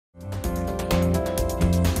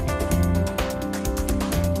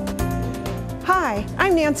Hi,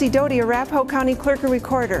 I'm Nancy Doty, Arapahoe County Clerk and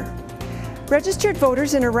Recorder. Registered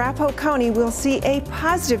voters in Arapahoe County will see a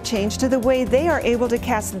positive change to the way they are able to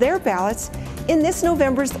cast their ballots in this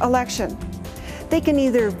November's election. They can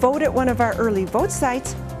either vote at one of our early vote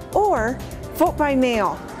sites or vote by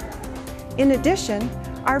mail. In addition,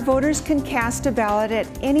 our voters can cast a ballot at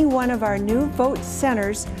any one of our new vote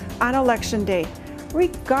centers on Election Day,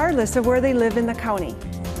 regardless of where they live in the county.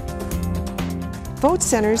 Vote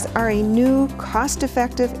centers are a new,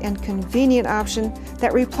 cost-effective, and convenient option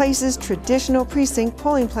that replaces traditional precinct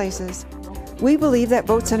polling places. We believe that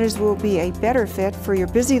vote centers will be a better fit for your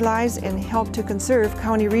busy lives and help to conserve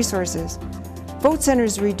county resources. Vote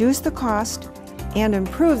centers reduce the cost and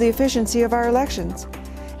improve the efficiency of our elections.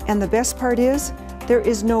 And the best part is, there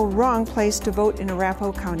is no wrong place to vote in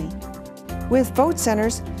Arapahoe County. With vote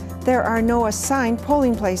centers, there are no assigned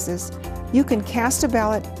polling places. You can cast a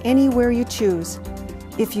ballot anywhere you choose.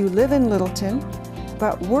 If you live in Littleton,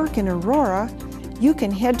 but work in Aurora, you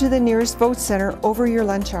can head to the nearest vote center over your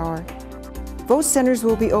lunch hour. Vote centers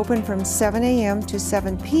will be open from 7 a.m. to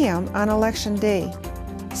 7 p.m. on Election Day.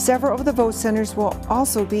 Several of the vote centers will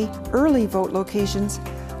also be early vote locations,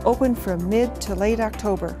 open from mid to late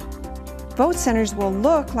October. Vote centers will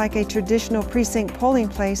look like a traditional precinct polling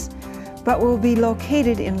place, but will be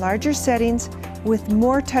located in larger settings with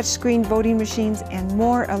more touchscreen voting machines and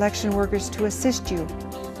more election workers to assist you.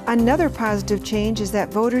 Another positive change is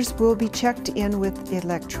that voters will be checked in with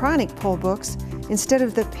electronic poll books instead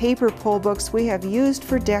of the paper poll books we have used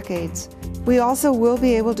for decades. We also will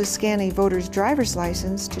be able to scan a voter's driver's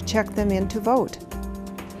license to check them in to vote.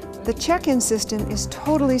 The check-in system is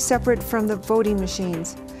totally separate from the voting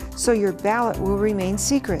machines, so your ballot will remain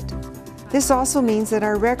secret. This also means that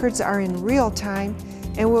our records are in real time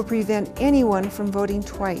and will prevent anyone from voting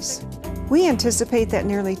twice. We anticipate that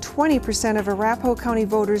nearly 20% of Arapahoe County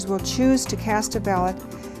voters will choose to cast a ballot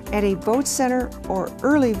at a vote center or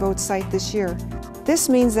early vote site this year. This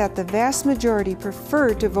means that the vast majority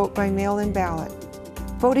prefer to vote by mail-in ballot.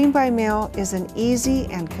 Voting by mail is an easy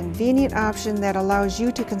and convenient option that allows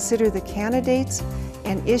you to consider the candidates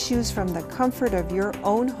and issues from the comfort of your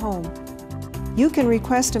own home. You can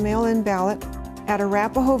request a mail-in ballot at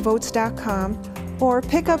arapahoevotes.com or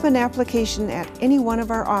pick up an application at any one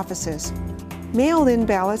of our offices. Mail-in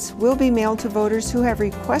ballots will be mailed to voters who have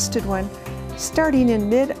requested one starting in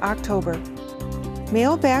mid-October.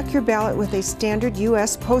 Mail back your ballot with a standard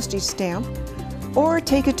U.S. postage stamp or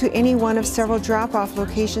take it to any one of several drop-off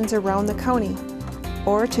locations around the county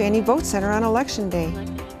or to any vote center on Election Day.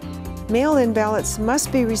 Mail-in ballots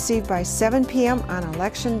must be received by 7 p.m. on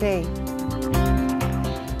Election Day.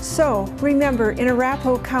 So remember, in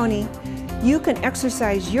Arapahoe County, you can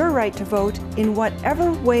exercise your right to vote in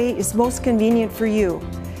whatever way is most convenient for you.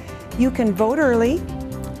 You can vote early,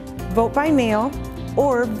 vote by mail,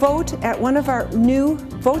 or vote at one of our new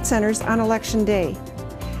vote centers on Election Day.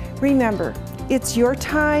 Remember, it's your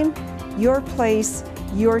time, your place,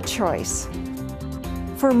 your choice.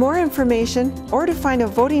 For more information or to find a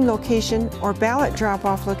voting location or ballot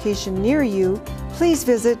drop-off location near you, please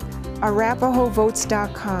visit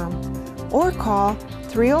arapahoevotes.com or call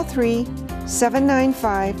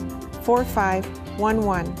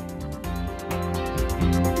 303-795-4511.